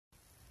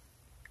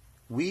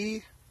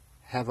We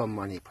have a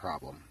money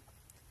problem.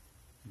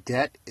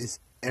 Debt is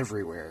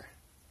everywhere.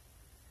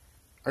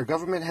 Our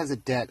government has a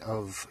debt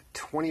of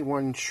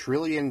 $21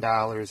 trillion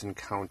and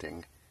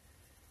counting.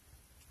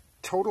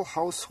 Total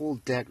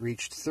household debt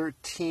reached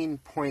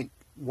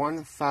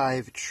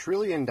 $13.15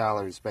 trillion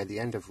by the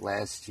end of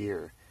last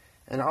year.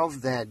 And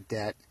of that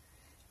debt,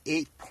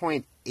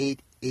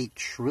 $8.88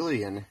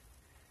 trillion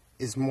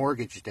is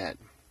mortgage debt.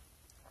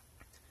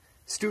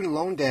 Student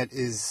loan debt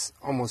is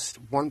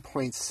almost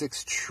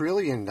 $1.6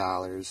 trillion,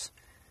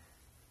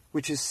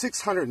 which is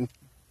 $620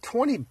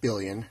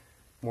 billion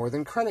more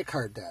than credit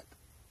card debt.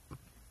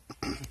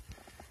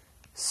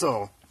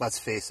 So, let's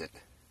face it,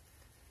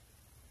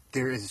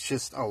 there is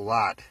just a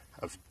lot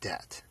of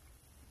debt.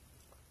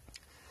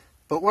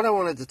 But what I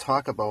wanted to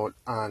talk about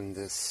on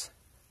this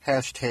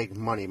hashtag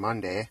Money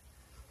Monday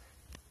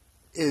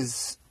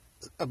is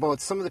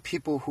about some of the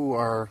people who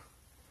are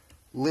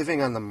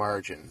living on the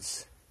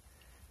margins.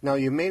 Now,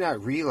 you may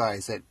not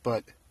realize it,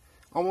 but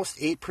almost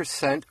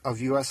 8% of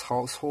U.S.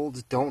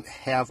 households don't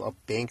have a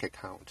bank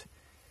account.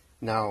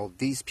 Now,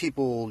 these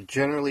people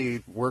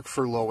generally work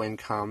for low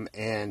income,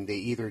 and they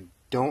either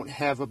don't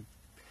have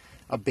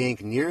a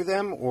bank near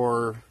them,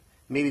 or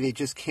maybe they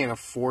just can't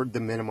afford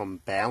the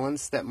minimum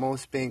balance that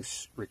most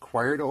banks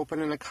require to open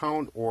an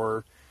account,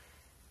 or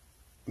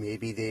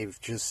maybe they've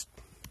just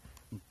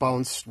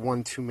bounced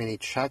one too many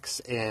checks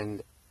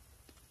and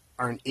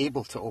aren't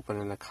able to open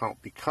an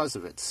account because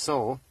of it.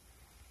 So,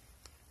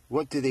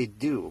 what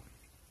do?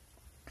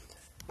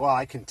 Well,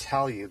 I can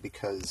tell you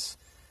because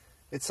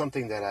it's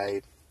something that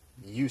I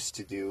used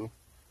to do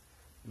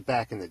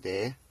back in the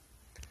day.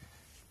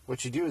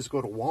 What you do is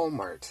go to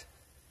Walmart,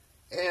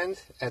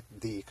 and at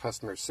the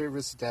customer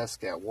service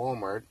desk at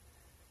Walmart,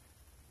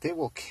 they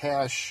will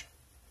cash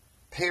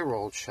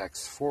payroll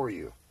checks for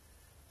you.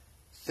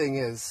 Thing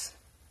is,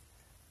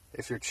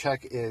 if your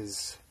check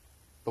is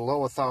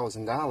below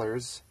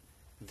 $1,000,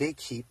 they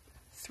keep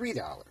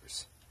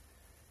 $3.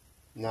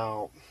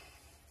 Now,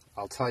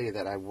 I'll tell you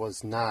that I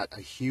was not a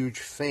huge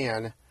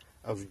fan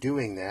of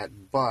doing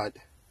that, but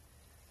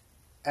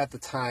at the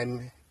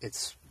time,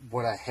 it's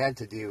what I had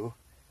to do,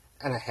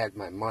 and I had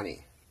my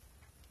money.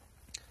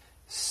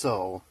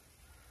 So,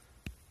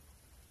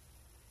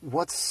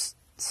 what's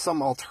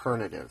some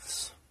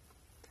alternatives?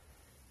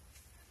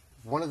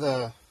 One of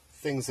the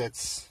things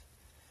that's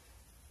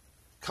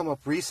come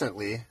up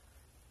recently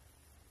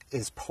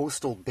is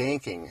postal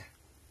banking.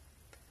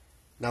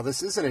 Now,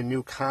 this isn't a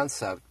new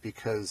concept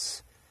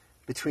because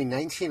between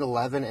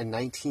 1911 and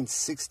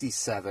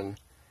 1967,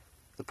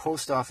 the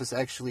post office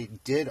actually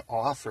did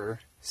offer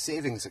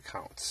savings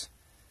accounts.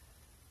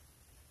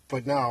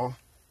 But now,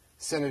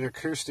 Senator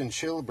Kirsten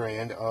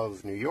Gillibrand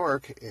of New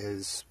York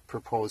is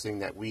proposing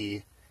that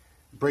we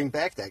bring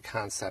back that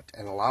concept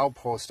and allow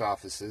post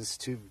offices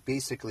to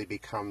basically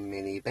become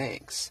mini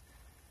banks.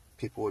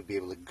 People would be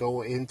able to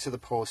go into the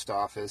post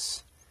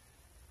office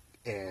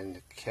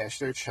and cash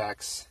their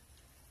checks,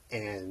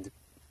 and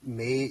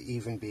may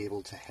even be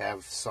able to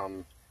have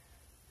some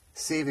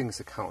savings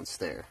accounts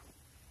there.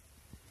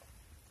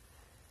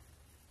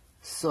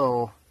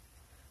 So,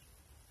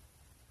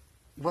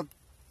 what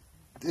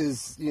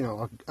is,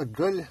 a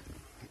good...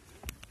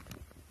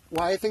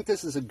 Why I think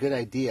this is a good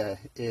idea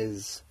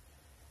is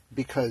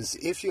because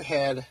if you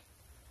had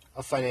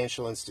a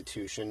financial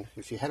institution,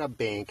 if you had a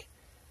bank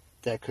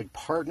that could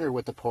partner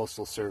with the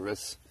Postal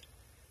Service,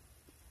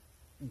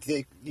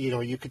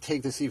 you could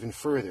take this even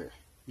further.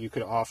 You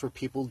could offer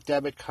people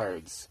debit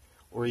cards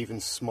or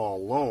even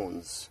small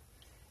loans,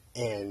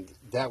 and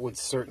that would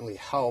certainly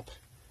help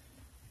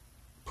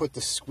put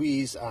the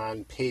squeeze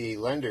on payday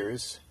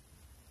lenders.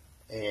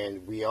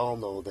 And we all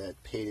know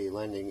that payday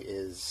lending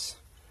is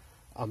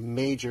a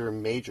major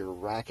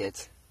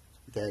racket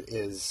that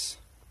is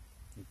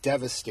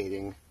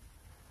devastating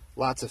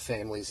lots of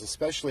families,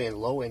 especially in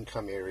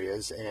low-income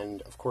areas.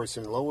 And, of course,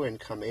 in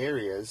low-income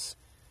areas,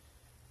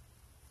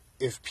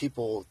 if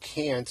people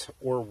can't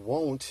or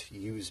won't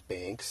use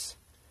banks,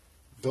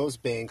 those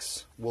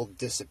banks will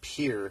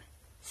disappear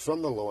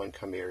from the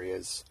low-income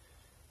areas.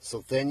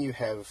 So then you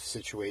have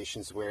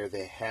situations where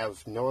they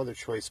have no other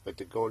choice but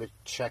to go to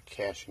check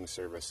cashing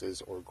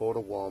services or go to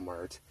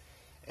Walmart.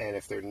 And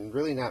if they're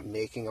really not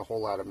making a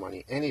whole lot of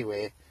money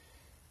anyway,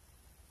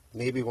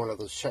 maybe one of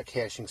those check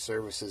cashing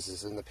services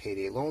is in the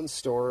payday loan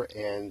store,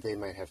 and they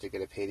might have to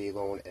get a payday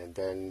loan, and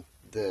then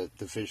the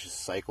vicious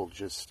cycle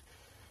just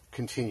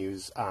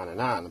continues on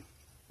and on.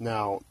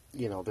 Now,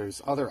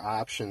 there's other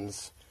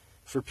options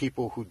for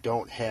people who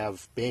don't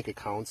have bank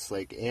accounts,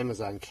 like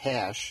Amazon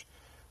Cash,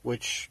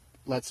 which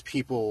lets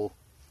people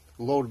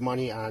load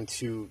money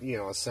onto,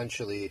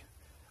 essentially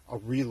a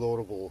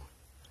reloadable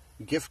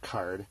gift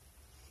card.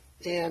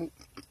 And,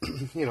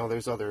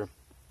 there's other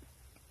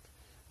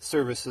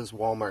services.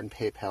 Walmart and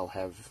PayPal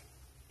have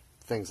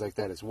things like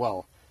that as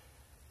well.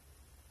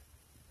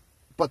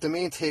 But the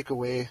main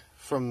takeaway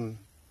from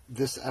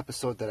this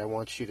episode that I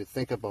want you to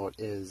think about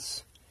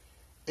is,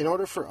 in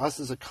order for us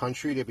as a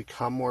country to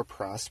become more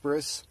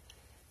prosperous,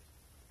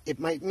 it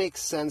might make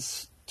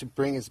sense to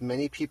bring as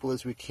many people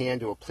as we can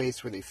to a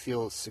place where they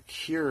feel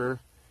secure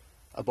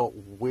about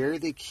where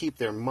they keep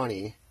their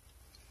money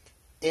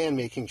and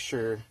making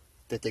sure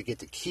that they get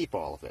to keep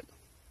all of it.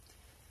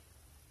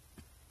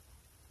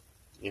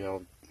 You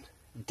know,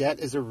 debt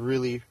is a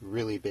really,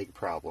 really big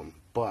problem,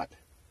 but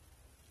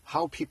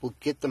how people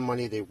get the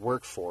money they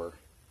work for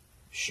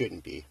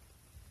shouldn't be.